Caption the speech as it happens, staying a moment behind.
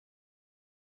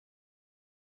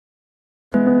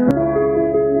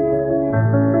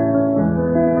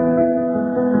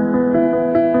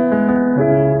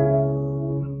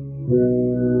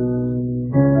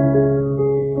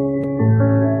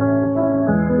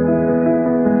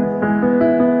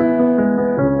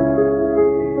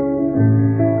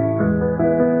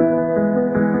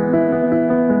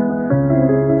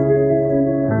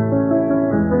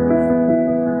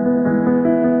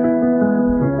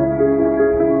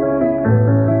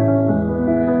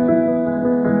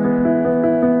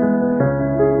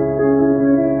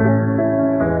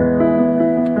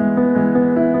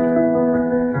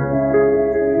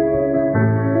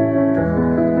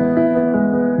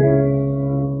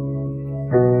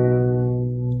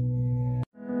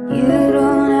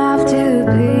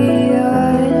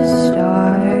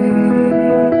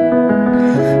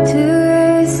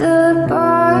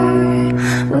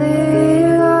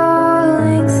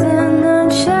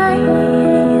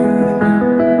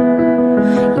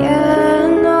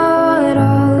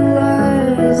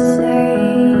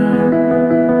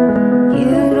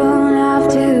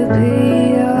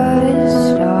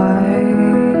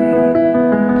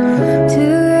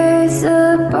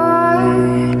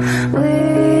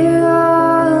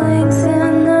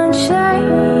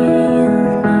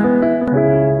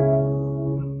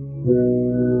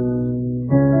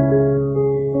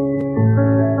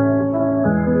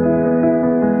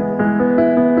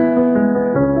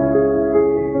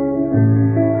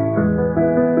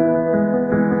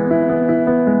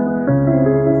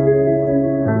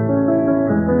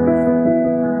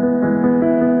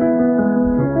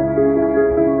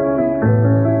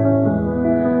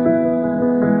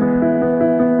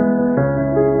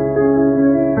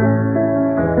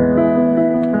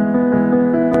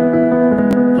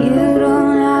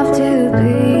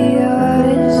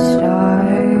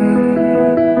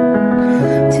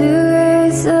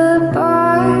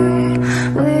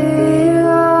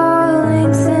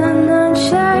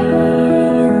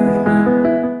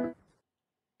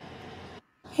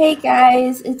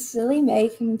guys, it's Lilly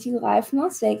coming to you live from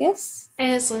Las Vegas.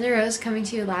 And it's LindaRose coming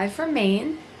to you live from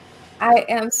Maine. I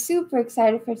am super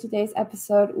excited for today's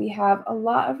episode. We have a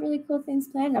lot of really cool things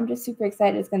planned. I'm just super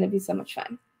excited. It's going to be so much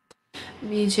fun.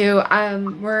 Me too.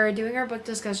 We're doing our book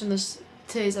discussion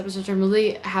today's episode, which I'm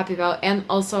really happy about. And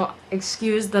also,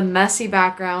 excuse the messy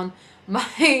background.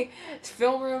 My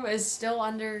film room is still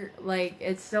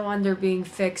it's still under being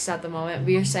fixed at the moment.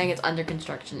 We are saying it's under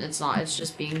construction. It's not. It's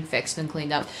just being fixed and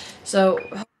cleaned up. So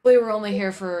hopefully we're only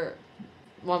here for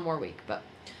one more week, but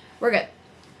we're good.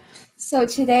 So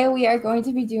today we are going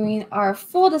to be doing our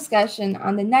full discussion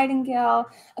on the Nightingale.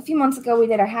 A few months ago we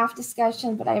did our half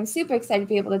discussion, but I am super excited to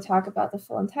be able to talk about the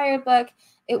full entire book.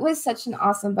 It was such an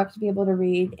awesome book to be able to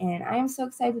read, and I am so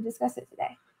excited to discuss it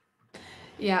today.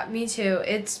 Yeah, me too.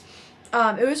 It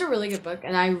was a really good book,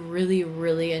 and I really,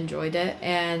 really enjoyed it.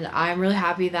 And I'm really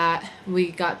happy that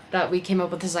we came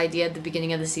up with this idea at the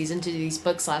beginning of the season to do these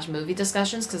book/movie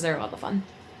discussions because they're a lot of fun.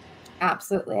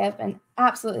 Absolutely, I've been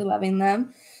absolutely loving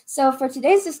them. So for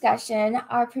today's discussion,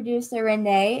 our producer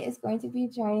Renee is going to be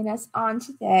joining us on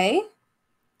today.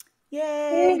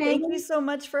 Yay! Thank you so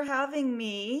much for having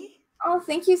me. Oh,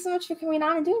 thank you so much for coming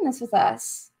on and doing this with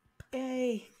us.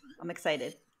 Yay! I'm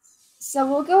excited. So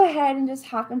we'll go ahead and just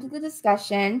hop into the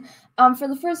discussion. For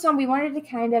the first one, we wanted to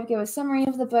kind of give a summary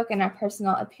of the book and our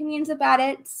personal opinions about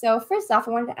it. So first off,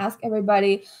 I wanted to ask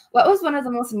everybody, what was one of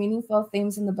the most meaningful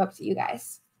themes in the book to you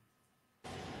guys?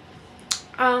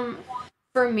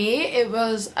 For me, it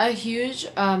was a huge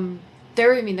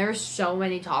there were so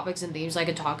many topics and themes I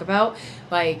could talk about,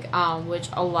 which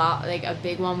a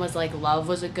big one was love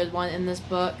was a good one in this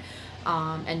book.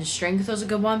 And strength was a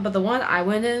good one, but the one I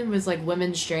went in was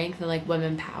women's strength and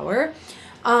women power,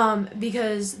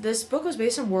 because this book was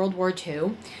based in World War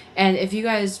II, and if you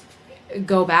guys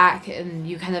go back and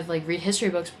you kind of read history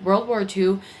books, World War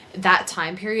II, that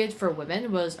time period for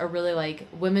women was a really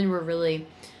women were really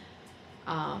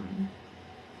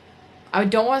I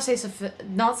don't want to say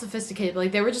not sophisticated,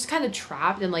 but they were just kind of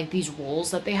trapped in these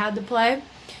roles that they had to play.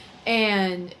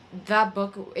 And that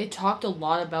book, it talked a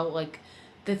lot about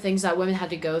the things that women had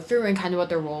to go through and kind of what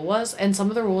their role was. And some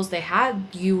of the roles they had,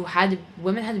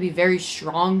 women had to be very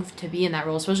strong to be in that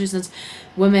role, especially since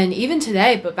women, even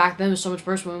today, but back then it was so much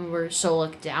worse, women were so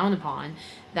looked down upon,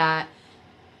 that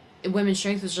women's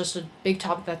strength was just a big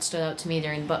topic that stood out to me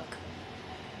during the book.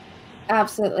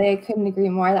 Absolutely. I couldn't agree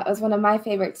more. That was one of my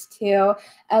favorites too.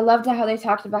 I loved how they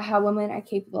talked about how women are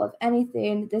capable of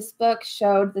anything. This book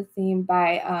showed the theme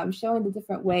by showing the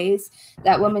different ways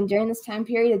that women during this time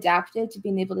period adapted to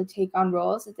being able to take on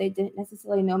roles that they didn't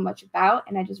necessarily know much about.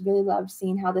 And I just really loved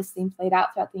seeing how this theme played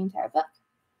out throughout the entire book.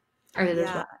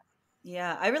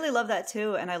 Yeah, I really love that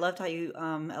too. And I loved how you,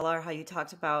 LR, how you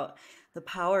talked about the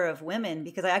power of women,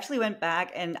 because I actually went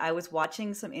back and I was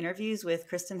watching some interviews with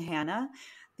Kristin Hannah,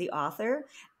 the author,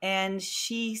 and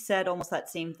she said almost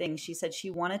that same thing. She said she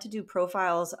wanted to do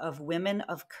profiles of women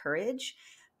of courage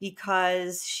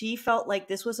because she felt like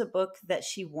this was a book that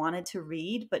she wanted to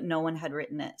read, but no one had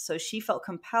written it. So she felt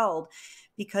compelled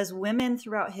because women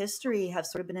throughout history have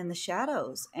sort of been in the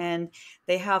shadows, and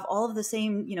they have all of the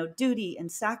same, duty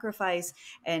and sacrifice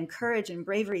and courage and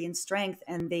bravery and strength.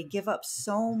 And they give up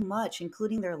so much,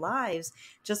 including their lives,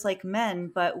 just like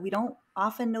men, but we don't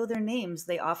often know their names.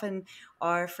 They often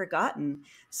are forgotten.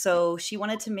 So she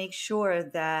wanted to make sure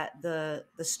that the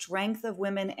strength of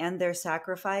women and their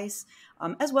sacrifice,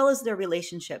 as well as their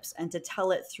relationships, and to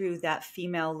tell it through that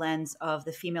female lens of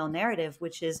the female narrative,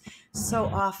 which is so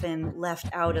often left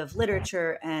out of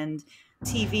literature and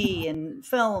TV and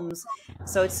films.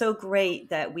 So it's so great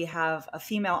that we have a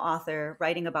female author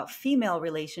writing about female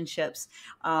relationships,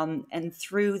 and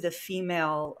through the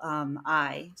female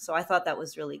eye. So I thought that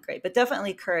was really great. But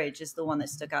definitely courage is the one that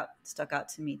stuck out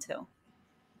to me too.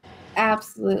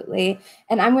 Absolutely.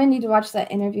 And I'm going to need to watch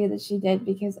that interview that she did,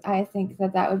 because I think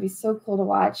that would be so cool to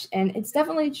watch. And it's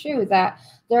definitely true that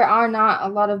there are not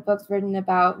a lot of books written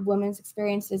about women's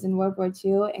experiences in World War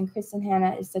II. And Kristin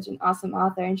Hannah is such an awesome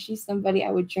author, and she's somebody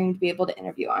I would dream to be able to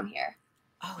interview on here.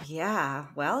 Oh, yeah.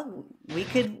 Well,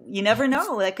 you never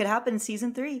know. That could happen in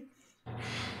season 3.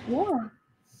 Yeah.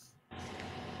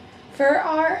 For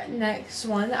our next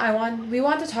one, we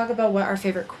want to talk about what our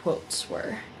favorite quotes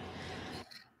were.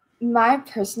 My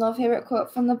personal favorite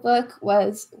quote from the book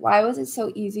was, "Why was it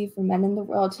so easy for men in the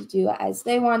world to do as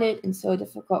they wanted and so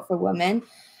difficult for women?"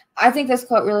 I think this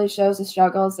quote really shows the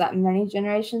struggles that many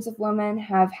generations of women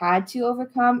have had to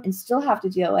overcome and still have to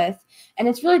deal with. And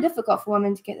it's really difficult for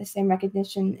women to get the same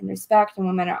recognition and respect, and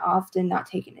women are often not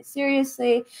taken it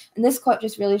seriously. And this quote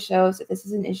just really shows that this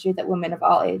is an issue that women of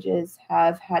all ages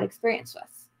have had experience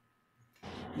with.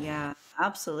 Yeah,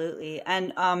 absolutely.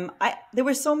 And there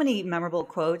were so many memorable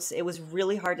quotes. It was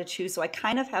really hard to choose. So I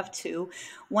kind of have two.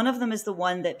 One of them is the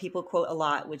one that people quote a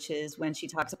lot, which is when she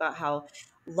talks about how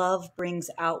love brings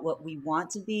out what we want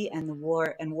to be, and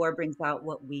war brings out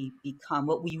what we become,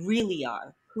 what we really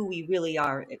are. Who we really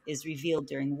are is revealed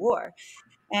during war.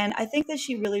 And I think that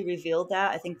she really revealed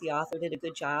that. I think the author did a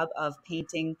good job of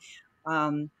painting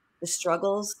the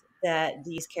struggles that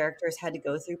these characters had to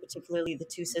go through, particularly the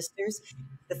two sisters,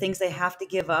 the things they have to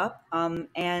give up,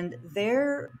 and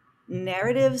their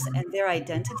narratives and their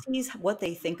identities, what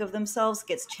they think of themselves,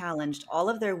 gets challenged. All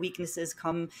of their weaknesses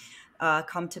come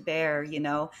to bear,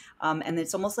 and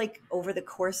it's almost like over the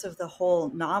course of the whole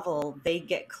novel, they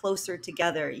get closer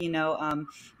together.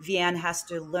 Vianne has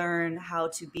to learn how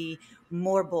to be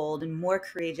more bold and more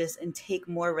courageous and take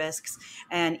more risks,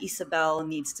 and Isabel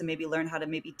needs to maybe learn how to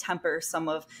maybe temper some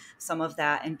of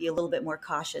that and be a little bit more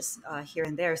cautious here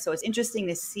and there. So it's interesting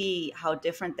to see how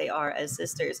different they are as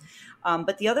sisters.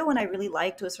 But the other one I really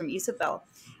liked was from Isabel,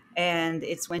 and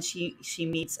it's when she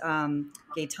meets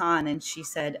Gaetan, and she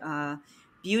said,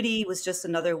 beauty was just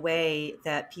another way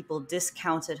that people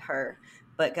discounted her.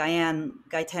 But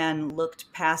Gaetan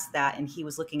looked past that, and he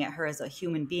was looking at her as a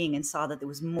human being and saw that there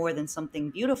was more than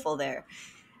something beautiful there.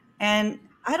 And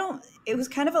it was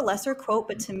kind of a lesser quote,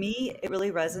 but to me, it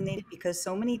really resonated because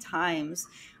so many times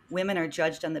women are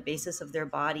judged on the basis of their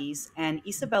bodies. And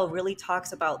Isabel really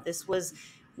talks about this was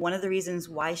one of the reasons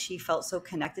why she felt so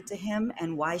connected to him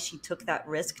and why she took that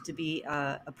risk to be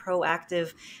a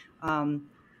proactive um,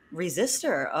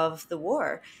 resistor of the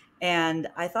war. And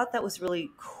I thought that was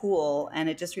really cool. And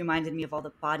it just reminded me of all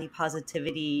the body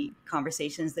positivity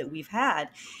conversations that we've had.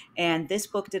 And this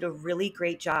book did a really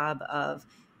great job of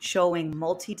showing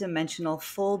multidimensional,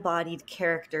 full-bodied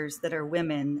characters that are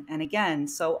women. And again,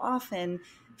 so often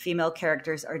female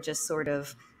characters are just sort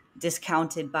of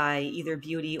discounted by either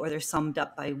beauty or they're summed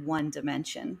up by one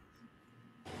dimension.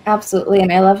 Absolutely,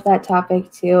 and I love that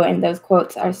topic too, and those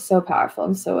quotes are so powerful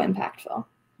and so impactful.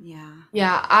 Yeah,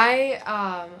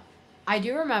 I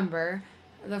do remember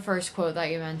the first quote that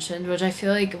you mentioned, which I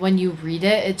feel like when you read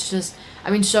it, it's just,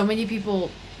 I mean, so many people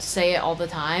say it all the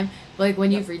time, but like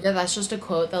when you read it, that's just a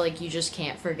quote that like you just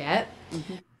can't forget,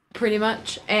 pretty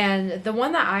much. And the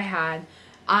one that I had,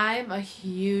 I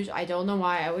don't know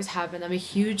why, I always have been, I'm a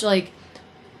huge like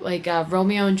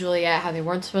Romeo and Juliet, how they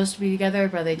weren't supposed to be together,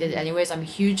 but they did anyways. I'm a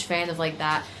huge fan of like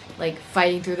that, like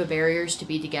fighting through the barriers to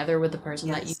be together with the person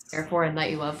that you care for and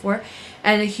that you love for.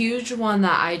 And a huge one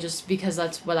that I just, because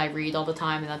that's what I read all the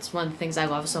time and that's one of the things I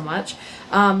love so much.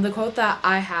 The quote that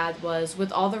I had was,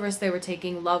 with all the risks they were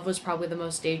taking, love was probably the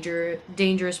most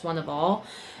dangerous one of all.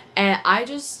 And I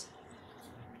just,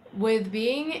 with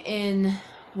being in,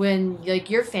 when like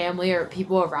your family or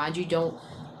people around you don't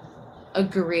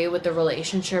agree with the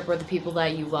relationship or the people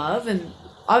that you love, and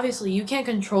obviously you can't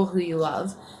control who you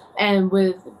love, and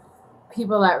with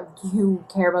people that you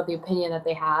care about the opinion that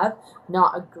they have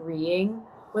not agreeing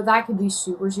with that can be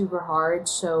super super hard.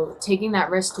 So taking that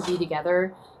risk to be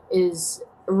together is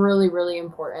really really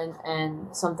important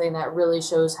and something that really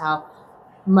shows how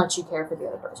much you care for the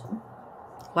other person.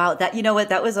 Wow, that, you know what,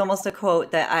 that was almost a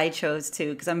quote that I chose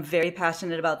too, because I'm very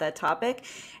passionate about that topic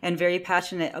and very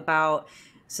passionate about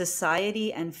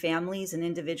society and families and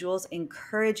individuals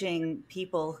encouraging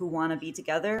people who want to be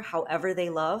together, however they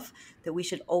love, that we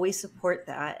should always support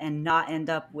that and not end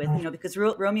up with, because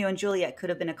Romeo and Juliet could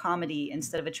have been a comedy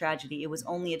instead of a tragedy. It was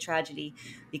only a tragedy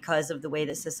because of the way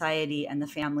that society and the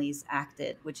families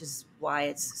acted, which is why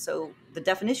it's so the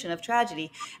definition of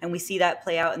tragedy. And we see that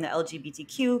play out in the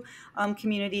LGBTQ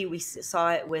community. We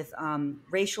saw it with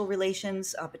racial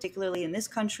relations, particularly in this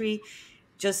country,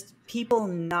 just people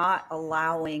not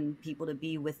allowing people to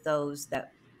be with those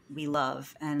that we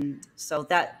love. And so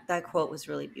that quote was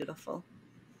really beautiful.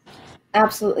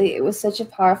 Absolutely, it was such a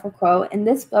powerful quote, and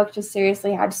this book just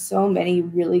seriously had so many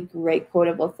really great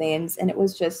quotable themes, and it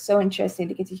was just so interesting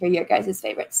to get to hear your guys'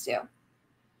 favorites too.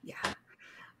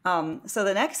 Yeah. So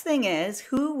the next thing is,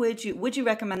 who would you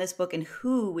recommend this book, and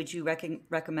who would you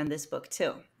recommend this book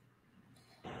to?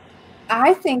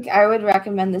 I think I would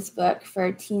recommend this book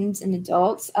for teens and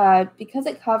adults because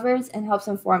it covers and helps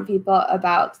inform people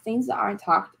about things that aren't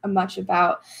talked much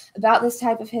about this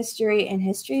type of history in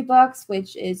history books,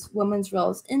 which is women's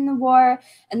roles in the war.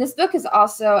 And this book is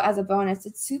also, as a bonus,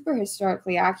 it's super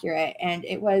historically accurate, and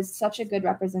it was such a good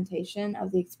representation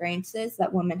of the experiences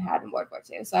that women had in World War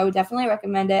II. So I would definitely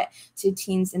recommend it to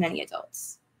teens and any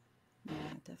adults. Yeah,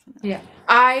 definitely.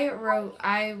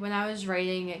 Yeah, when I was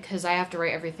writing it, because I have to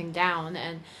write everything down,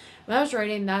 and when I was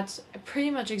writing, that's pretty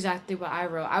much exactly what I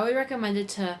wrote. I would recommend it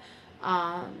to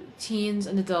teens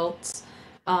and adults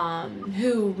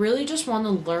who really just want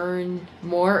to learn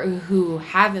more, who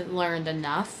haven't learned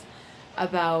enough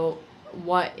about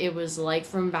what it was like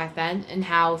from back then and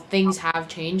how things have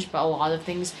changed, but a lot of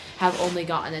things have only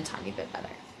gotten a tiny bit better.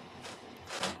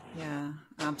 Yeah,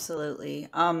 absolutely.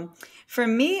 For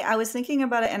me, I was thinking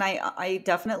about it, and I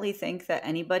definitely think that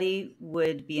anybody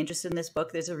would be interested in this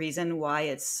book. There's a reason why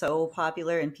it's so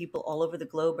popular, and people all over the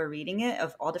globe are reading it,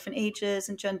 of all different ages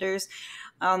and genders.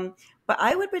 But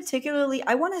I would particularly,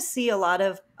 I want to see a lot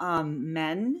of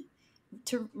men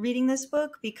to reading this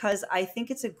book, because I think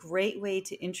it's a great way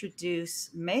to introduce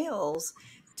males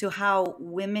to how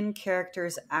women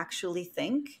characters actually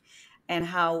think, and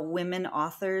how women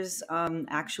authors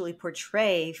actually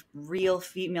portray real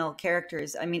female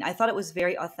characters. I mean, I thought it was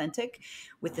very authentic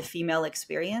with the female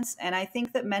experience. And I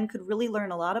think that men could really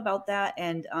learn a lot about that,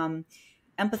 and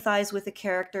empathize with the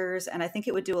characters. And I think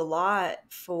it would do a lot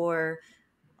for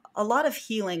a lot of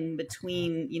healing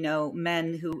between,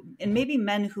 men who, and maybe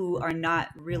men who are not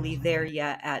really there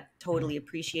yet at totally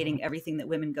appreciating everything that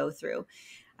women go through.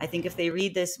 I think if they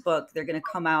read this book, they're going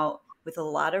to come out with a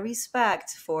lot of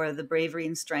respect for the bravery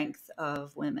and strength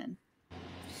of women.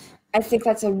 I think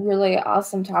that's a really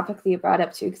awesome topic that you brought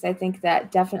up too, because I think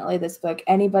that definitely this book,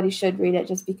 anybody should read it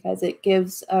just because it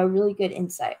gives a really good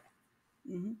insight.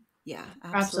 Mm-hmm. Yeah,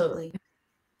 absolutely.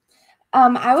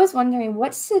 I was wondering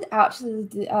what stood out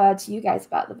to you guys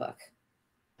about the book.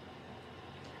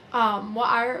 What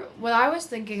I was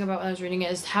thinking about when I was reading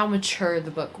it is how mature the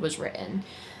book was written.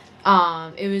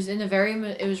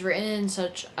 It was written in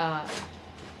such a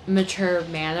mature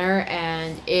manner,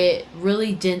 and it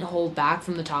really didn't hold back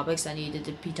from the topics that needed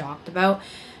to be talked about.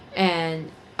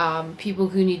 And people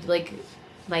who need like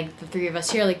the three of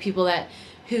us here, like people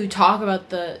who talk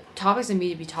about the topics that need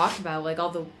to be talked about, like all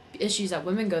the issues that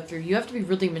women go through, you have to be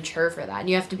really mature for that, and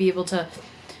you have to be able to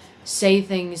say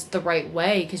things the right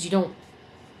way, because you don't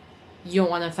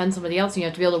want to offend somebody else, and you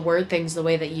have to be able to word things the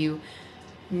way that you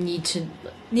need to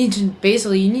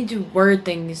basically, you need to word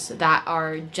things that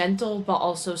are gentle but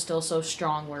also still so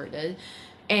strong worded.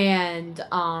 And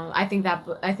I think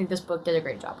this book did a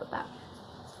great job with that.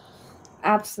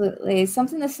 Absolutely.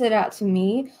 Something that stood out to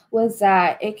me was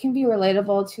that it can be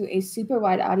relatable to a super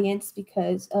wide audience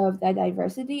because of the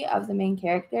diversity of the main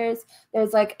characters.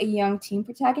 There's like a young teen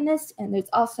protagonist, and there's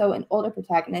also an older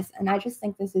protagonist. And I just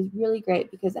think this is really great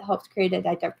because it helps create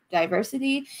a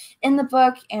diversity in the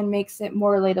book and makes it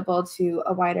more relatable to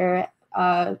a wider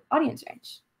audience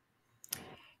range.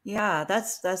 Yeah,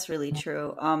 that's really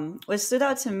true. What stood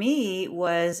out to me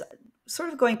was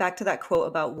sort of going back to that quote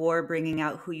about war bringing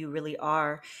out who you really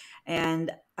are. And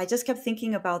I just kept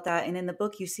thinking about that. And in the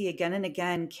book, you see again and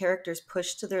again characters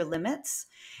pushed to their limits.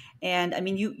 And I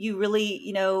mean, you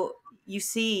really, you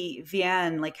see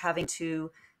Vianne like having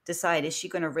to decide, is she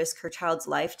going to risk her child's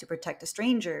life to protect a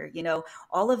stranger?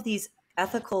 All of these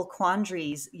ethical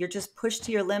quandaries, you're just pushed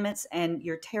to your limits, and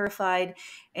you're terrified,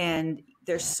 and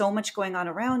there's so much going on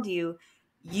around you.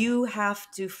 You have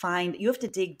to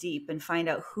dig deep and find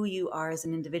out who you are as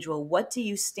an individual. What do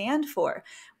you stand for?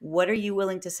 What are you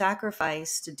willing to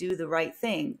sacrifice to do the right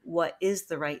thing? What is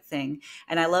the right thing?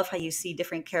 And I love how you see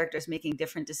different characters making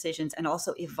different decisions and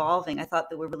also evolving. I thought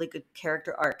there were really good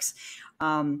character arcs,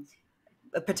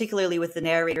 particularly with the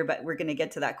narrator, but we're going to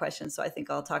get to that question, so I think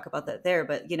I'll talk about that there.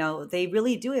 But, they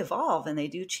really do evolve and they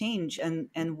do change,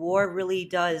 and war really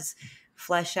does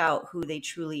flesh out who they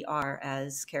truly are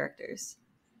as characters.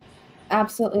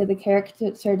 Absolutely. The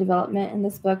character development in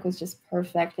this book was just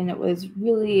perfect, and it was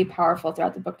really powerful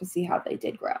throughout the book to see how they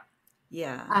did grow.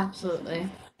 Yeah, absolutely.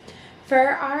 For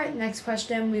our next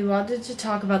question, we wanted to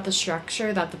talk about the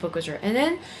structure that the book was written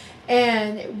in,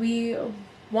 and we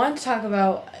want to talk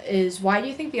about is, why do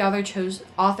you think the author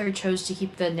chose to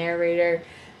keep the narrator's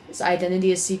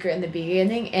identity a secret in the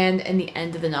beginning and in the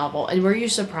end of the novel? And were you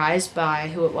surprised by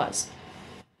who it was?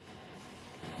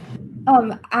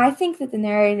 I think that the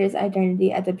narrator's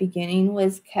identity at the beginning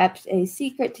was kept a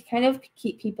secret to kind of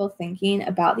keep people thinking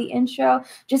about the intro,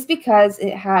 just because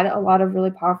it had a lot of really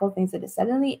powerful things that it said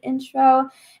in the intro.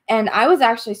 And I was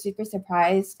actually super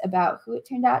surprised about who it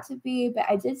turned out to be, but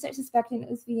I did start suspecting it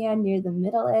was Vianne near the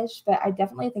middle-ish, but I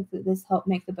definitely think that this helped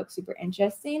make the book super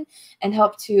interesting and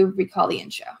helped to recall the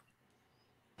intro.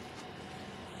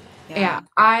 Yeah,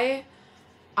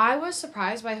 I was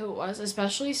surprised by who it was,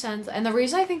 especially since, and the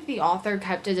reason I think the author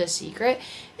kept it a secret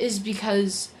is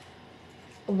because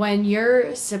when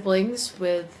you're siblings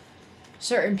with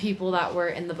certain people that were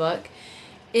in the book,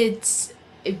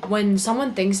 when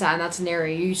someone thinks that, and that's a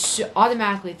narrator, you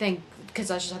automatically think, because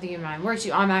that's just how the human mind works,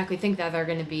 you automatically think that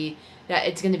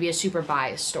it's going to be a super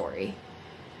biased story.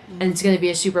 and it's going to be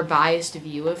a super biased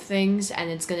view of things, and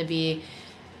it's going to be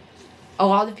a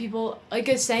lot of people, like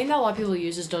a saying that a lot of people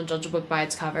use is don't judge a book by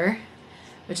its cover,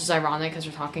 which is ironic because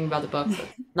we're talking about the book, but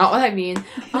not what I mean.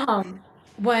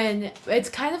 When it's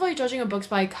kind of like judging a book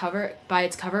by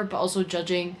its cover, but also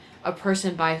judging a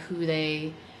person by who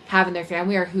they have in their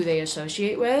family or who they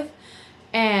associate with.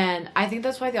 And I think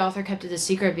that's why the author kept it a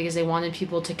secret, because they wanted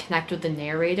people to connect with the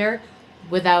narrator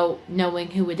without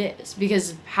knowing who it is.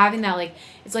 Because having that, like,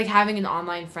 it's like having an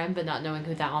online friend but not knowing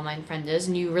who that online friend is,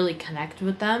 and you really connect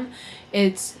with them.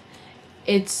 It's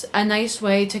a nice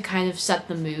way to kind of set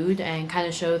the mood and kind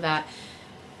of show that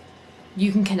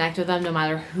you can connect with them no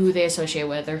matter who they associate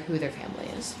with or who their family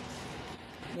is.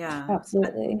 Yeah.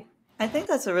 Absolutely. I think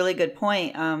that's a really good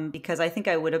point, because I think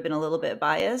I would have been a little bit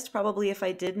biased probably if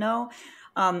I did know.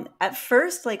 At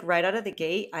first, like right out of the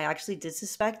gate, I actually did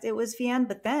suspect it was Vianne,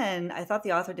 but then I thought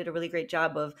the author did a really great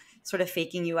job of sort of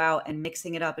faking you out and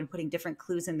mixing it up and putting different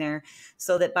clues in there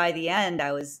so that by the end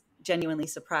I was genuinely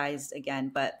surprised again.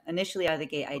 But initially out of the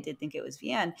gate, I did think it was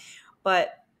Vianne.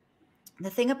 But the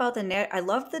thing about I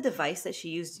love the device that she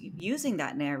used using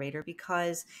that narrator,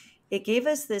 because it gave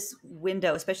us this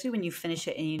window, especially when you finish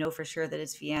it and you know for sure that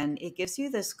it's Vianne. It gives you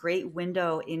this great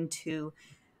window into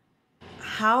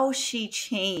how she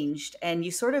changed, and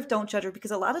you sort of don't judge her,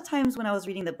 because a lot of times when I was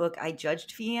reading the book, I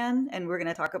judged Vianne, and we're going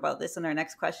to talk about this in our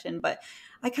next question, but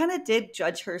I kind of did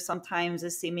judge her sometimes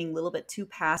as seeming a little bit too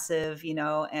passive,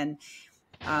 and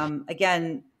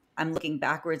again, I'm looking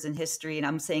backwards in history and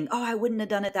I'm saying, oh, I wouldn't have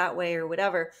done it that way or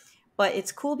whatever. But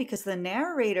it's cool because the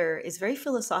narrator is very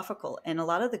philosophical, and a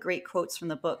lot of the great quotes from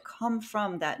the book come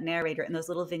from that narrator and those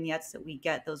little vignettes that we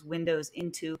get, those windows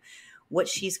into what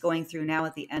she's going through now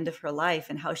at the end of her life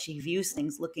and how she views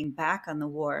things looking back on the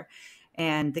war,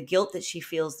 and the guilt that she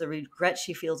feels, the regret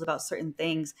she feels about certain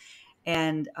things.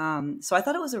 And so I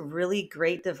thought it was a really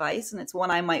great device, and it's one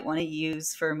I might want to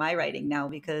use for my writing now,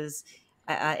 because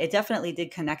it definitely did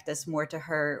connect us more to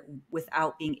her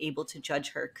without being able to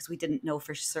judge her, because we didn't know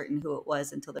for certain who it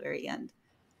was until the very end.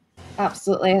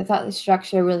 Absolutely. I thought the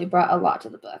structure really brought a lot to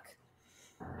the book.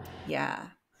 Yeah.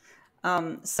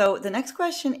 So the next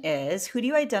question is, who do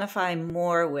you identify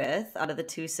more with out of the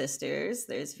two sisters?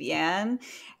 There's Vianne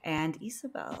and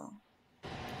Isabel.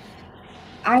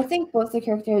 I think both the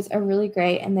characters are really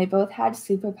great, and they both had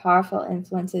super powerful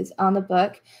influences on the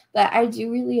book. But I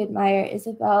do really admire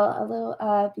Isabel a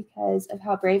little because of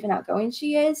how brave and outgoing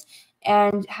she is,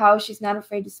 and how she's not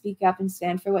afraid to speak up and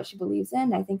stand for what she believes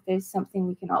in. I think there's something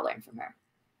we can all learn from her.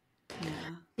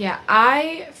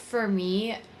 Yeah, for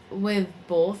me, with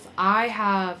both,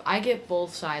 I get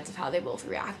both sides of how they both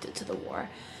reacted to the war.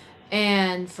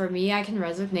 And for me, I can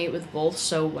resonate with both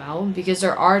so well, because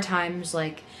there are times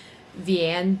like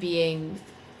Vianne being,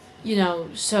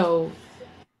 so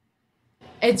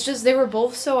it's just they were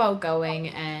both so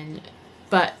outgoing,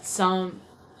 but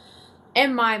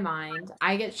in my mind,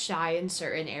 I get shy in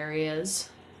certain areas.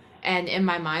 And in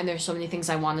my mind, there's so many things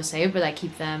I want to say, but I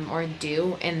keep them, or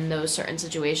do in those certain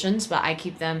situations, but I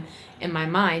keep them in my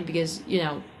mind because,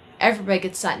 everybody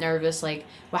gets that nervous, like,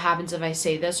 what happens if I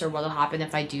say this, or what'll happen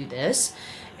if I do this?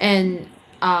 And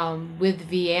with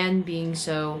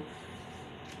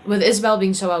Isabel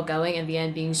being so outgoing and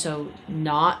Vianne being so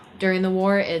not during the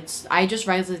war, I just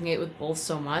resonate with both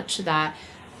so much that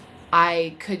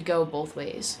I could go both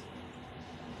ways.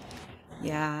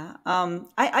 Yeah,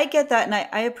 I get that, and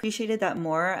I appreciated that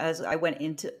more as I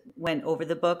went over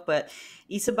the book. But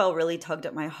Isabel really tugged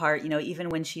at my heart. Even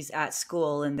when she's at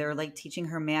school and they're like teaching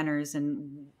her manners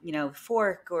and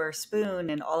fork or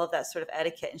spoon and all of that sort of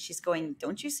etiquette, and she's going,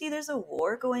 "Don't you see? There's a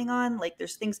war going on. Like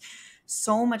there's things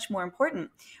so much more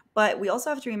important." But we also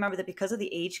have to remember that because of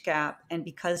the age gap and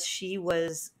because she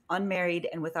was unmarried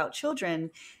and without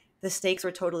children, the stakes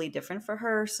were totally different for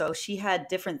her. So she had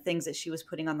different things that she was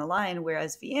putting on the line.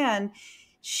 Whereas Vianne,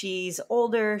 she's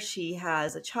older, she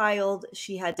has a child,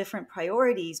 she had different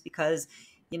priorities because,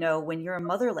 when you're a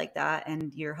mother like that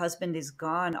and your husband is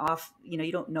gone off,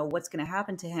 you don't know what's going to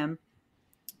happen to him.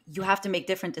 You have to make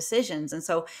different decisions. And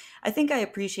so I think I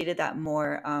appreciated that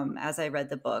more as I read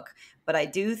the book. But I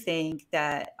do think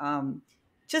that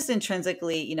just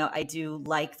intrinsically, I do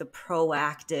like the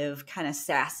proactive kind of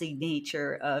sassy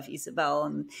nature of Isabel.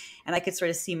 And I could sort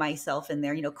of see myself in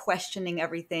there, questioning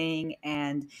everything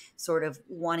and sort of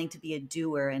wanting to be a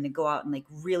doer and to go out and like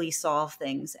really solve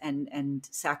things and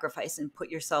sacrifice and put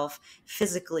yourself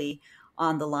physically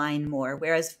on the line more.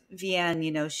 Whereas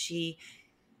Vianne,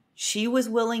 she was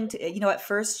willing to, at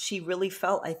first she really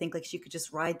felt, I think, like she could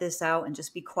just ride this out and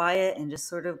just be quiet and just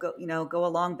sort of go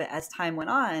along. But as time went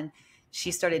on, she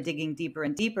started digging deeper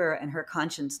and deeper and her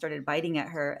conscience started biting at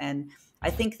her. And I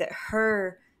think that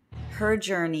her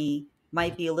journey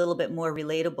might be a little bit more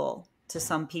relatable to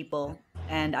some people.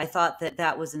 And I thought that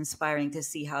that was inspiring to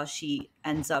see how she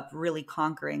ends up really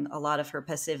conquering a lot of her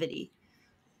passivity.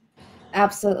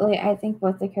 Absolutely. I think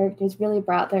both the characters really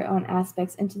brought their own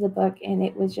aspects into the book, and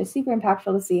it was just super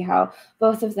impactful to see how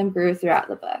both of them grew throughout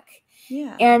the book.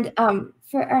 Yeah. And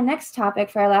for our next topic,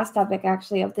 for our last topic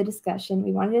actually of the discussion,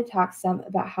 we wanted to talk some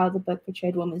about how the book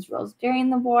portrayed women's roles during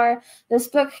the war. This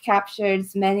book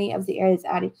captures many of the era's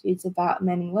attitudes about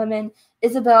men and women.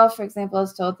 Isabel, for example,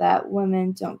 is told that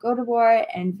women don't go to war,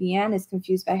 and Vianne is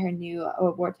confused by her new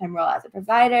wartime role as a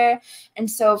provider.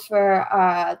 And so for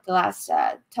the last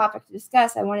topic to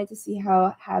discuss, I wanted to see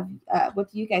what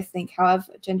do you guys think? How have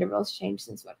gender roles changed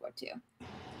since World War II?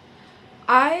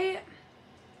 I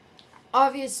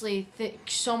obviously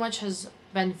so much has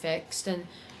been fixed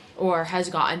or has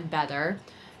gotten better,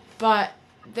 but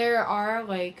there are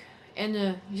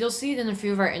you'll see it in a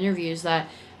few of our interviews that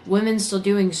women still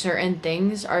doing certain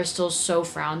things are still so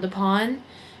frowned upon,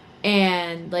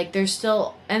 and there's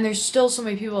still so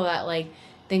many people that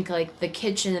think the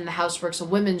kitchen and the housework's a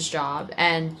women's job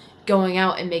and going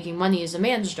out and making money is a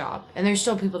man's job, and there's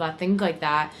still people that think like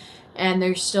that, and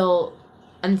there's still,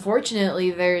 unfortunately,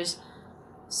 there's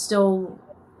still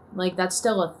that's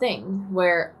still a thing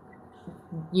where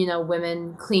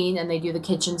women clean and they do the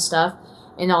kitchen stuff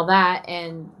and all that,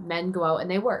 and men go out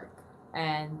and they work,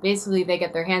 and basically they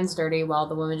get their hands dirty while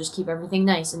the women just keep everything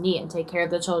nice and neat and take care of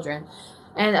the children.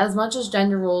 And as much as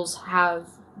gender roles have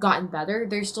gotten better,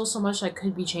 there's still so much that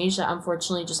could be changed that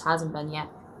unfortunately just hasn't been yet.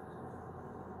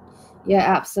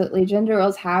 Yeah, absolutely. Gender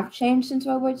roles have changed since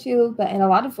World War II, but in a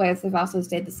lot of ways, they've also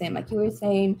stayed the same. Like you were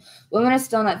saying, women are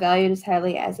still not valued as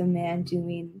highly as a man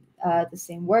doing the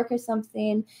same work or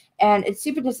something. And it's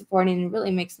super disappointing and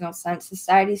really makes no sense.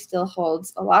 Society still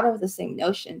holds a lot of the same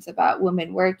notions about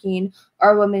women working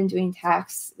or women doing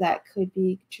tasks that could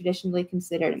be traditionally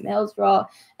considered a male's role.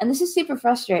 And this is super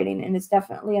frustrating, and it's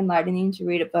definitely enlightening to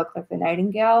read a book like The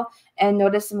Nightingale and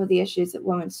notice some of the issues that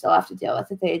women still have to deal with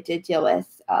that they did deal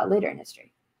with later in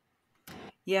history.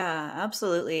 Yeah,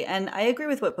 absolutely. And I agree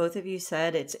with what both of you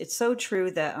said. It's so true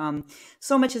that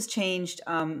so much has changed,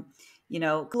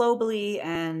 globally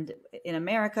and in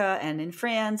America and in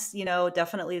France.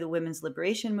 Definitely the women's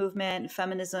liberation movement,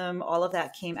 feminism, all of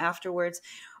that came afterwards.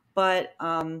 But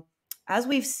as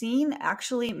we've seen,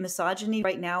 actually, misogyny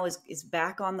right now is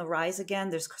back on the rise again.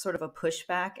 There's sort of a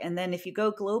pushback. And then if you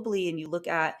go globally and you look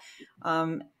at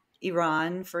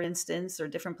Iran, for instance, or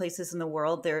different places in the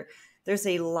world, there's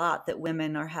a lot that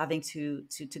women are having to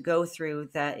go through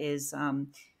that is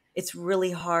it's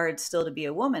really hard still to be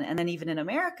a woman. And then even in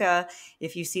America,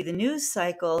 if you see the news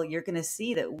cycle, you're going to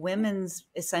see that women's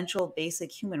essential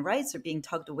basic human rights are being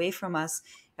tugged away from us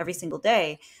every single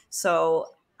day. So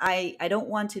I don't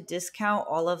want to discount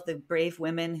all of the brave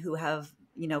women who have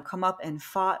come up and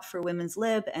fought for women's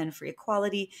lib and for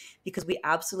equality, because we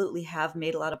absolutely have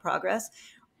made a lot of progress.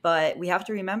 But we have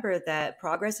to remember that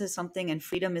progress is something, and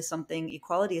freedom is something,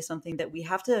 equality is something that we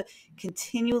have to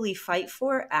continually fight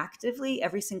for actively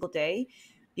every single day,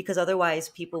 because otherwise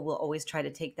people will always try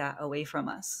to take that away from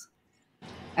us.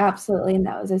 Absolutely. And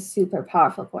that was a super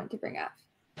powerful point to bring up.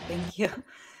 Thank you.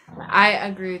 I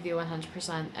agree with you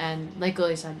 100%. And like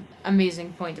Lily said,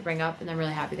 amazing point to bring up. And I'm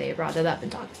really happy that you brought it up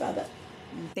and talked about it.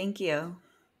 Thank you.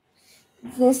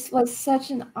 This was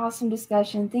such an awesome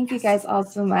discussion. Thank you guys all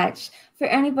so much. For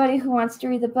anybody who wants to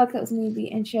read the book that was maybe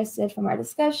interested from our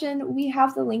discussion, we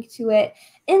have the link to it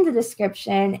in the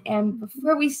description. And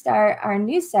before we start our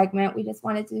new segment, we just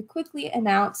wanted to quickly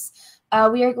announce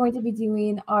we are going to be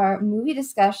doing our movie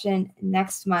discussion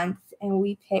next month. And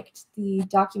we picked the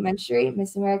documentary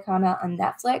Miss Americana on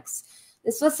Netflix.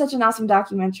 This was such an awesome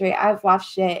documentary. I've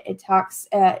watched it.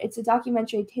 It's a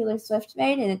documentary Taylor Swift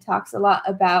made, and it talks a lot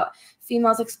about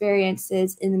females'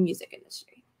 experiences in the music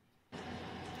industry.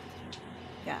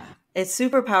 Yeah, it's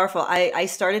super powerful. I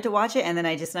started to watch it, and then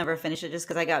I just never finished it just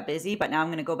because I got busy. But now I'm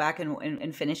going to go back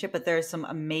and finish it. But there's some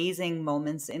amazing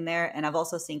moments in there, and I've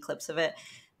also seen clips of it.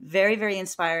 Very, very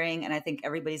inspiring, and I think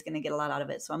everybody's going to get a lot out of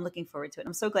it. So I'm looking forward to it.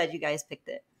 I'm so glad you guys picked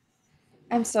it.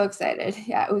 I'm so excited.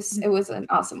 Yeah, it was an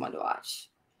awesome one to watch.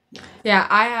 Yeah,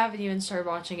 I haven't even started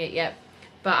watching it yet,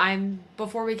 but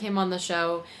before we came on the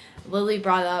show, Lily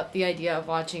brought up the idea of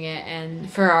watching it and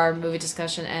for our movie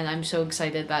discussion, and I'm so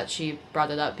excited that she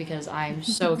brought it up because I'm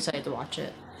so excited to watch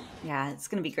it. Yeah, it's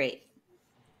going to be great.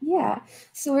 Yeah,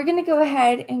 so we're going to go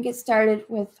ahead and get started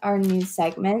with our news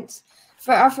segment.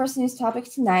 For our first news topic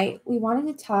tonight, we wanted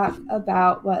to talk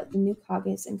about what the new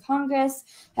caucus in Congress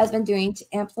has been doing to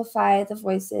amplify the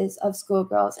voices of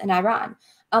schoolgirls in Iran.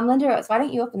 LindaRose, why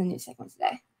don't you open the news segment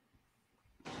today?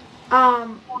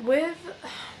 With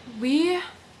we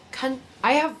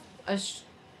I have a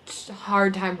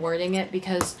hard time wording it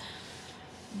because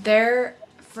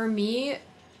for me,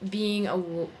 being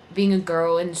a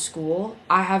girl in school,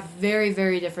 I have very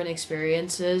very different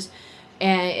experiences,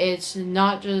 and it's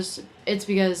not just it's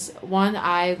because one,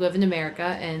 I live in America,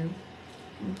 and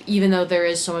even though there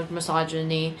is so much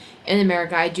misogyny in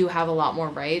America, I do have a lot more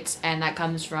rights, and that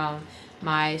comes from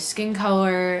my skin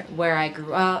color, where I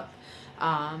grew up,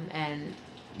 and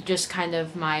just kind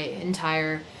of my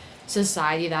entire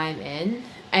society that I'm in.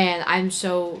 And I'm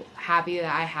so happy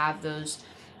that I have those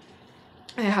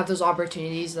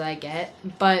opportunities that I get.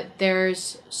 But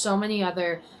there's so many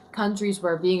other countries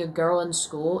where being a girl in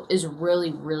school is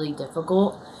really, really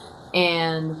difficult,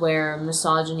 and where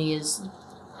misogyny is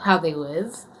how they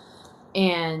live.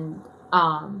 And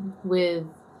with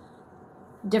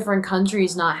different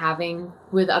countries not having,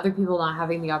 with other people not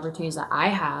having the opportunities that I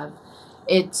have,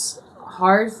 it's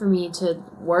hard for me to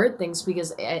word things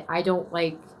because I don't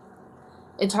like,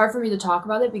 it's hard for me to talk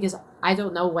about it because I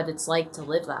don't know what it's like to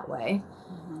live that way.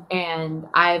 And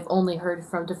I've only heard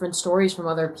from different stories from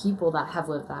other people that have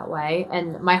lived that way,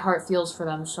 and my heart feels for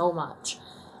them so much.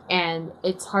 And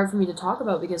it's hard for me to talk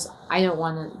about because I don't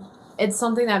want to. It's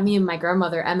something that me and my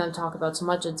grandmother EmEm talk about so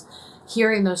much. It's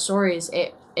hearing those stories.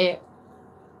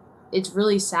 It's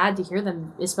really sad to hear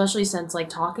them, especially since like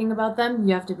talking about them,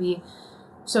 you have to be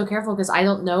so careful because I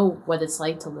don't know what it's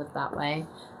like to live that way.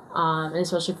 And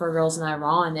especially for girls in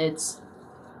Iran,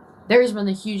 there's been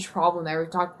a huge problem there.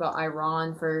 We've talked about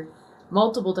Iran for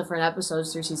multiple different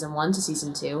episodes through season 1 to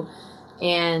season 2.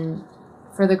 And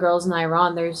for the girls in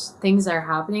Iran, there's things that are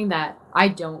happening that I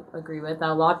don't agree with, that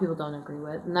a lot of people don't agree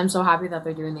with. And I'm so happy that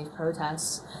they're doing these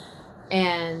protests.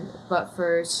 But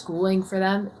for schooling for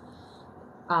them,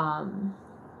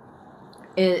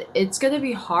 it's going to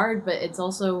be hard, but it's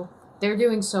also, they're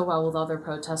doing so well with all their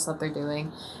protests that they're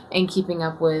doing and keeping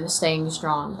up with staying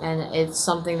strong. And it's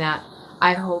something that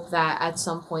I hope that at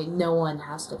some point no one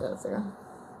has to go through.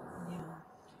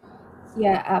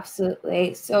 Yeah,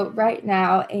 absolutely. So right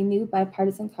now, a new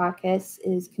bipartisan caucus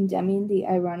is condemning the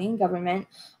Iranian government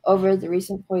over the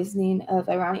recent poisoning of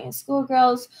Iranian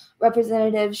schoolgirls.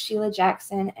 Representative Sheila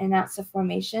Jackson announced the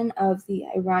formation of the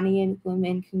Iranian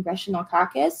Women Congressional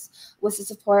Caucus with the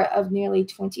support of nearly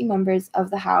 20 members of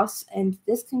the House. And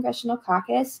this congressional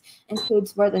caucus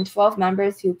includes more than 12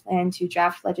 members who plan to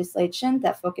draft legislation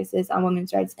that focuses on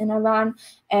women's rights in Iran.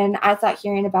 And I thought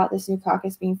hearing about this new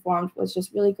caucus being formed was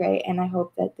just really great. And I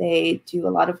hope that they do a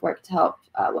lot of work to help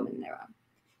women in Iran.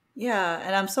 Yeah,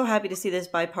 and I'm so happy to see this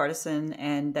bipartisan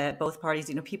and that both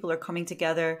parties, people are coming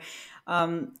together.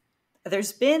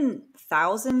 There's been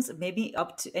thousands, maybe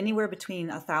up to anywhere between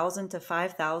 1,000 to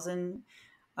 5,000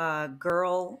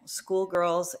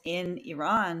 schoolgirls in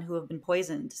Iran who have been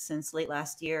poisoned since late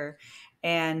last year.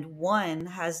 And one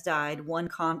has died, one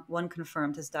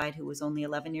confirmed has died, who was only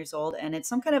 11 years old. And it's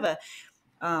some kind of a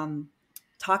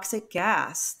toxic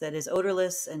gas that is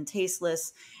odorless and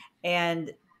tasteless.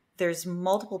 And there's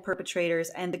multiple perpetrators,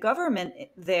 and the government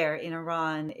there in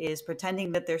Iran is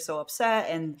pretending that they're so upset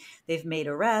and they've made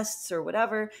arrests or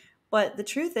whatever. But the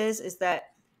truth is that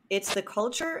it's the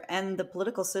culture and the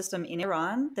political system in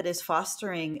Iran that is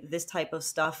fostering this type of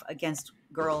stuff against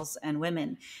girls and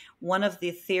women. One of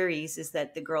the theories is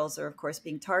that the girls are, of course,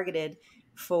 being targeted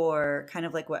for kind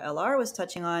of like what LR was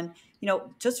touching on,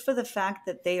 just for the fact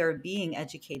that they are being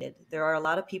educated. There are a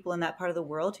lot of people in that part of the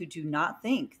world who do not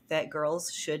think that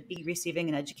girls should be receiving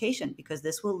an education because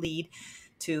this will lead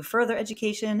to further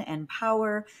education and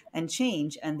power and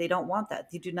change. And they don't want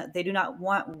that. They do not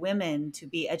want women to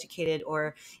be educated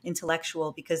or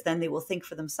intellectual because then they will think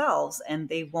for themselves and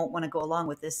they won't want to go along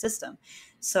with this system.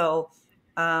 So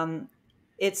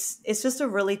it's just a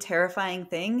really terrifying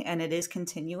thing, and it is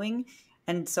continuing.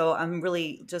 And so I'm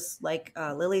really, just like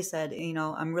Lilly said,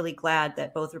 I'm really glad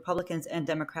that both Republicans and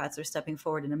Democrats are stepping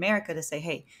forward in America to say,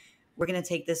 hey, we're going to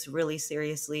take this really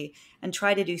seriously and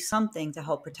try to do something to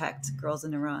help protect girls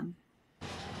in Iran.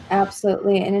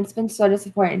 Absolutely. And it's been so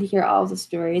disappointing to hear all of the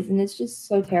stories, and it's just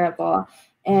so terrible.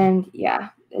 And yeah,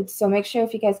 so make sure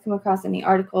if you guys come across any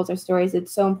articles or stories,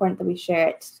 it's so important that we share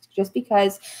it, just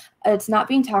because it's not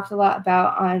being talked a lot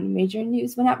about on major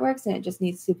news networks, and it just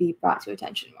needs to be brought to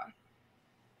attention more.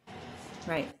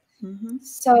 Right. Mm-hmm.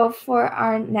 So for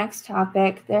our next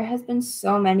topic, there has been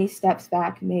so many steps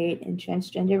back made in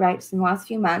transgender rights in the last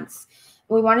few months.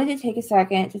 We wanted to take a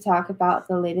second to talk about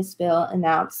the latest bill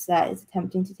announced that is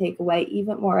attempting to take away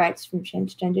even more rights from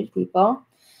transgendered people.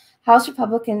 House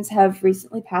Republicans have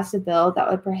recently passed a bill that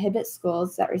would prohibit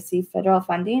schools that receive federal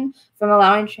funding from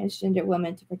allowing transgender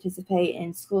women to participate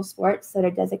in school sports that are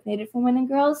designated for women and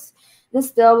girls. This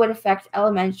bill would affect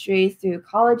elementary through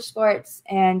college sports,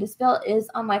 and this bill is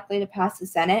unlikely to pass the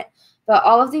Senate. But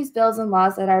all of these bills and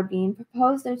laws that are being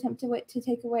proposed that attempt to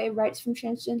take away rights from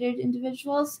transgendered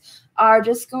individuals are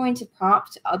just going to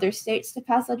prompt other states to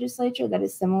pass legislature that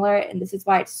is similar. And this is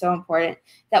why it's so important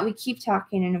that we keep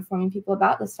talking and informing people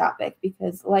about this topic,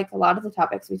 because like a lot of the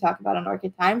topics we talk about on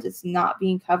Orchid Times, it's not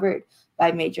being covered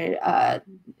by major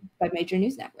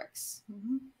news networks.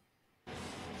 Mm-hmm.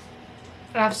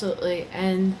 Absolutely.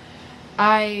 And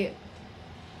can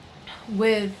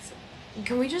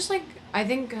we just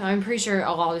I'm pretty sure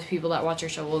a lot of people that watch our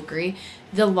show will agree.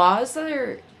 The laws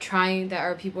that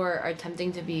people are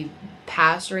attempting to be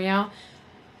passed right now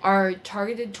are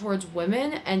targeted towards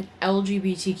women and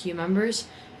LGBTQ members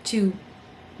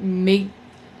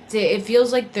it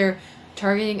feels like they're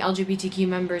targeting LGBTQ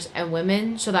members and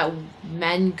women so that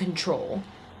men control,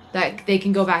 that they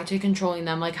can go back to controlling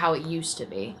them like how it used to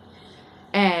be.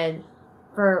 And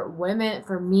for women,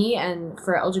 for me, and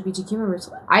for LGBTQ members,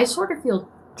 I sort of feel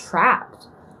trapped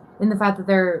in the fact that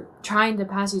they're trying to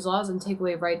pass these laws and take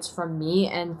away rights from me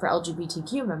and for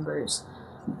LGBTQ members,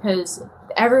 because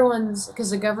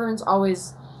the government's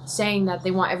always saying that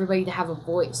they want everybody to have a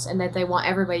voice and that they want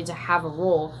everybody to have a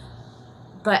role,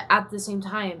 but at the same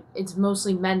time, it's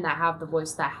mostly men that have the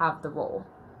voice, that have the role.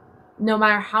 No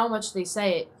matter how much they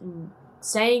say it,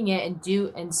 saying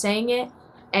it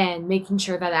and making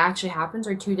sure that it actually happens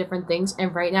are two different things.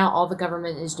 And right now, all the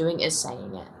government is doing is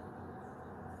saying it.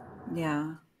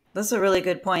 Yeah, that's a really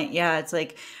good point. Yeah, it's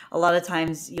like a lot of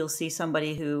times you'll see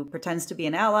somebody who pretends to be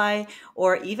an ally,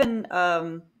 or even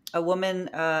a woman.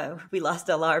 We lost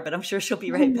LR, but I'm sure she'll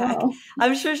be right back.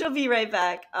 I'm sure she'll be right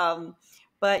back.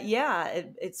 But yeah,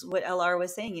 it's what LR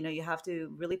was saying. You have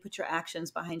to really put your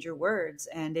actions behind your words.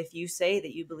 And if you say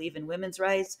that you believe in women's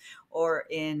rights or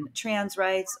in trans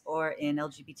rights or in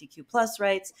LGBTQ plus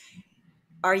rights,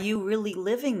 are you really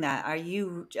living that? Are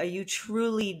you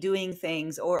truly doing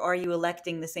things, or are you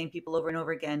electing the same people over and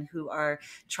over again who are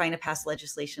trying to pass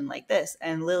legislation like this?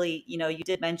 And Lilly, you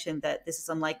did mention that this is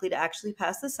unlikely to actually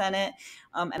pass the Senate.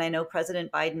 And I know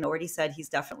President Biden already said he's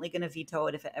definitely going to veto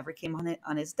it if it ever came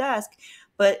on his desk.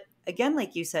 But again,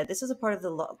 like you said, this is a part of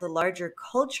the larger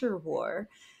culture war,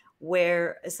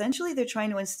 where essentially they're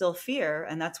trying to instill fear.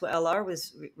 And that's what LR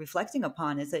was reflecting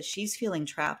upon, is that she's feeling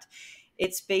trapped.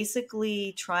 It's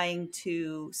basically trying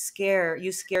to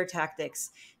use scare tactics.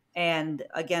 And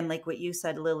again, like what you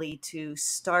said, Lilly, to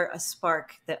start a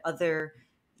spark that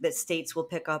states will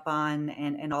pick up on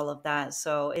and all of that.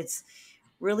 So it's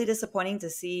really disappointing to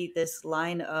see this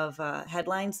line of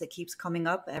headlines that keeps coming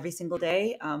up every single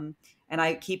day. And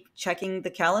I keep checking the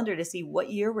calendar to see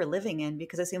what year we're living in,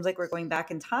 because it seems like we're going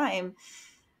back in time.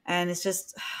 And it's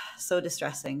just so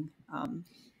distressing.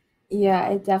 Yeah,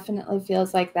 it definitely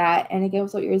feels like that. And again,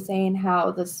 with what you were saying, how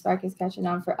the spark is catching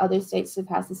on for other states to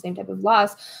pass the same type of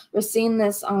laws, we're seeing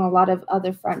this on a lot of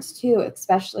other fronts too,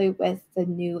 especially with the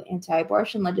new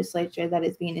anti-abortion legislature that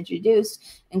is being introduced,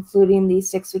 including the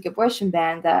 6-week abortion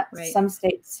ban that some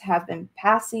states have been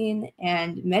passing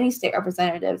and many state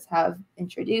representatives have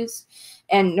introduced.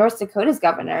 And North Dakota's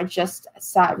governor just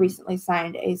recently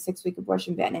signed a 6-week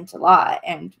abortion ban into law.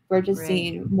 And we're just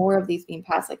seeing more of these being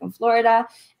passed, like in Florida,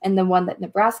 and the one that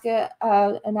Nebraska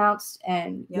announced.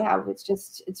 And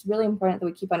it's really important that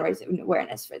we keep on raising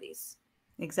awareness for these.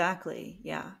 Exactly.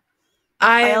 Yeah.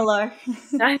 I'm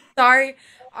sorry.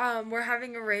 We're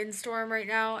having a rainstorm right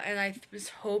now, and I was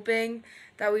hoping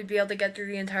that we'd be able to get through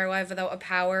the entire live without a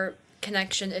power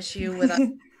connection issue with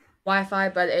Wi-Fi,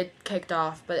 but it kicked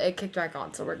off, but it kicked back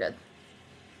on, so we're good.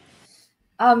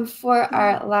 For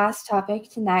our last topic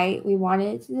tonight, we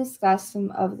wanted to discuss some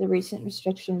of the recent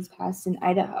restrictions passed in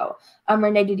Idaho.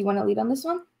 Renee, did you want to lead on this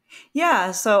one?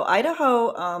 Yeah, so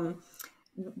Idaho,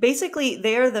 basically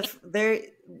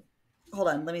hold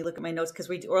on, let me look at my notes, because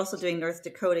we're also doing North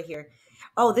Dakota here.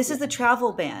 Oh, this is the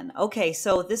travel ban. Okay,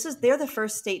 so they're the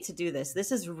first state to do this.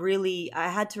 This is really, I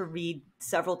had to read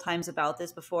several times about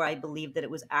this before I believed that it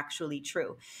was actually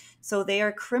true. So they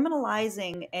are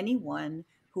criminalizing anyone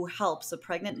who helps a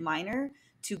pregnant minor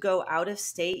to go out of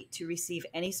state to receive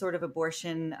any sort of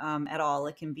abortion at all.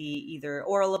 It can be either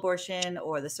oral abortion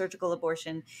or the surgical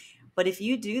abortion. But if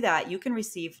you do that, you can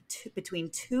receive between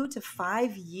 2 to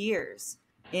 5 years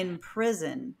in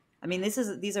prison. I mean,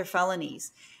 these are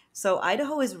felonies. So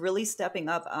Idaho is really stepping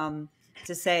up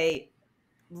to say,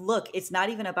 look, it's not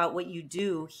even about what you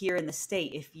do here in the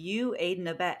state. If you aid and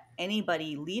abet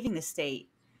anybody leaving the state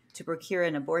to procure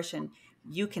an abortion,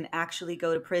 you can actually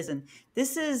go to prison.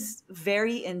 This is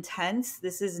very intense.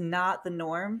 This is not the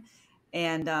norm.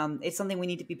 And it's something we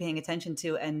need to be paying attention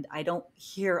to. And I don't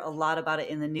hear a lot about it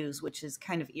in the news, which is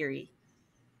kind of eerie.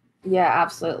 Yeah,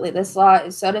 absolutely. This law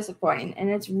is so disappointing and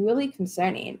it's really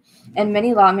concerning. And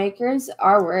many lawmakers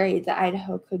are worried that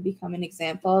Idaho could become an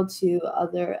example to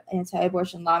other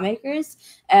anti-abortion lawmakers,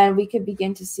 and we could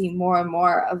begin to see more and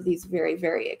more of these very,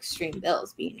 very extreme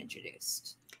bills being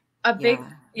introduced. A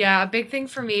big thing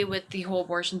for me with the whole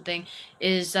abortion thing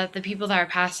is that the people that are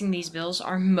passing these bills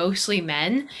are mostly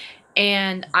men.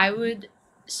 And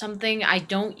something I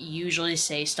don't usually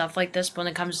say stuff like this, but when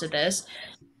it comes to this,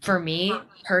 for me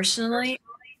personally,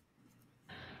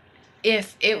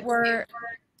 if it were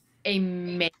a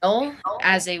male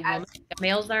as a woman, the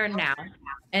males that are now,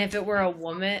 and if they were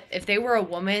a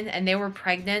woman and they were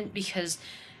pregnant because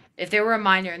if they were a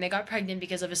minor and they got pregnant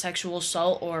because of a sexual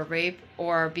assault or rape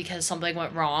or because something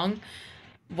went wrong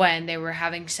when they were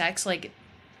having sex, like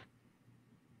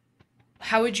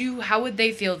how would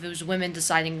they feel if it was women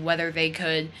deciding whether they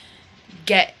could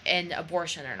get an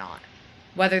abortion or not?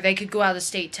 Whether they could go out of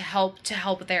state to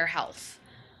help their health.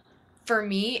 For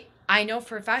me, I know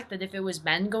for a fact that if it was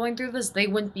men going through this, they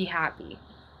wouldn't be happy.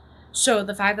 So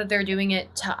the fact that they're doing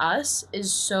it to us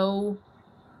is so,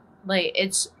 like,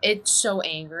 it's so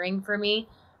angering for me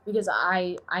because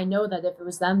I know that if it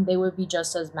was them, they would be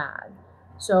just as mad.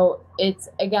 So it's,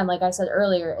 again, like I said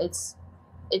earlier, it's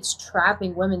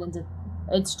trapping women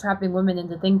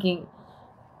into thinking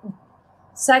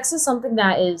sex is something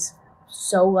that is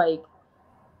so, like,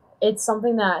 it's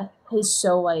something that is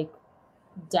so, like,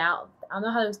 down. I don't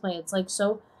know how to explain it. It's like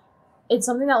so. It's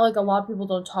something that like a lot of people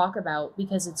don't talk about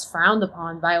because it's frowned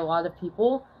upon by a lot of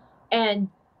people, and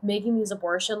making these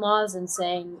abortion laws and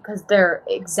saying because they're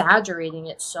exaggerating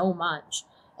it so much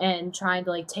and trying to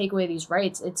like take away these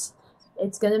rights.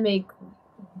 It's gonna make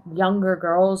younger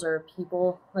girls or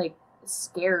people like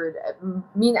scared.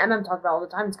 Me and EmEm talk about all the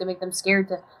time. It's gonna make them scared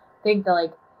to think that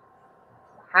like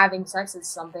having sex is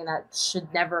something that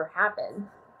should never happen.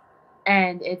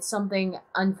 And it's something,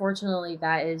 unfortunately,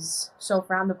 that is so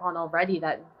frowned upon already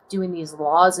that doing these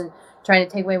laws and trying to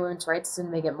take away women's rights is going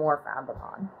to make it more frowned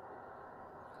upon.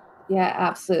 Yeah,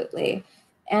 absolutely.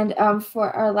 And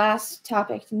for our last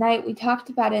topic tonight, we talked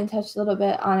about it and touched a little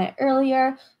bit on it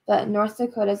earlier, but North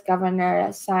Dakota's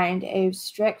governor signed a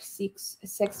strict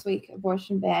 6-week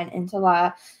abortion ban into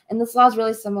law. And this law is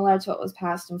really similar to what was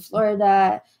passed in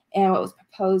Florida and what was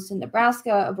proposed in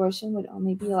Nebraska. Abortion would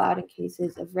only be allowed in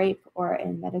cases of rape or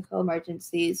in medical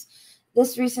emergencies.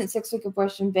 This recent 6-week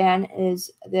abortion ban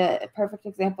is the perfect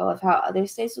example of how other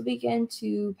states will begin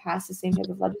to pass the same type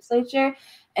of legislature.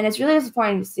 And it's really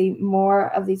disappointing to see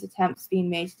more of these attempts being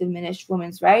made to diminish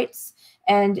women's rights.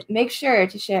 And make sure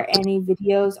to share any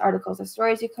videos, articles, or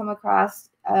stories you come across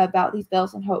about these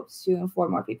bills in hopes to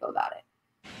inform more people about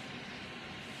it.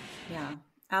 Yeah.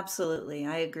 Absolutely.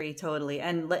 I agree totally.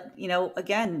 And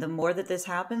again, the more that this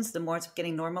happens, the more it's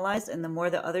getting normalized and the more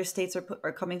the other states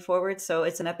are coming forward. So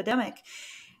it's an epidemic.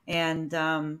 And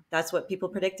that's what people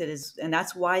predicted and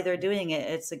that's why they're doing it.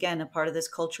 It's, again, a part of this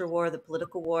culture war, the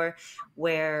political war,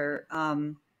 where,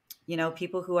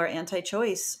 people who are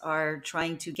anti-choice are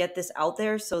trying to get this out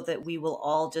there so that we will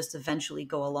all just eventually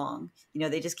go along.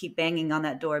 They just keep banging on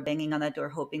that door,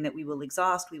 hoping that we will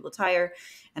exhaust, we will tire,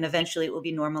 and eventually it will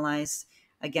be normalized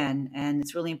again. And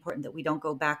it's really important that we don't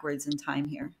go backwards in time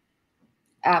here.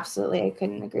 Absolutely. I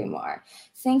couldn't agree more.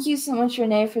 Thank you so much,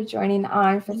 Renee, for joining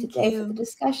on for today for the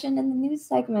discussion and the news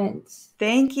segment.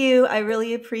 Thank you. I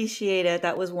really appreciate it.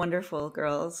 That was wonderful,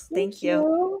 girls. Thank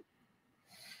you.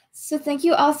 So thank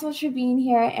you all so much for being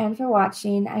here and for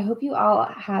watching. I hope you all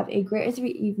have a great rest of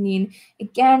your evening.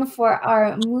 Again, for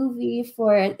our movie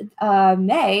for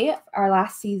May, our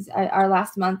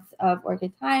last month of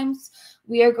Orchid Times,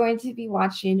 we are going to be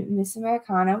watching Miss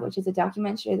Americana, which is a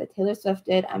documentary that Taylor Swift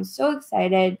did. I'm so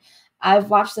excited. I've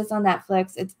watched this on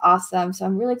Netflix. It's awesome. So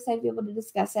I'm really excited to be able to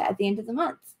discuss it at the end of the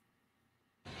month.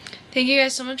 Thank you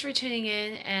guys so much for tuning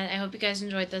in, and I hope you guys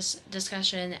enjoyed this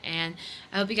discussion, and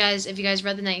I hope you guys, if you guys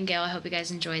read The Nightingale, I hope you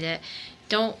guys enjoyed it.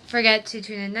 Don't forget to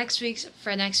tune in next week's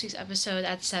episode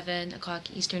at 7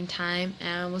 o'clock Eastern Time,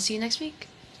 and we'll see you next week.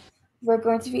 We're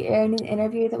going to be airing an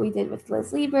interview that we did with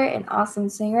Liz Lieber, an awesome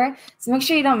singer, so make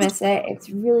sure you don't miss it. It's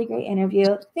a really great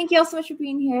interview. Thank you all so much for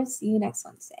being here. See you next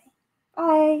Wednesday.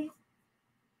 Bye.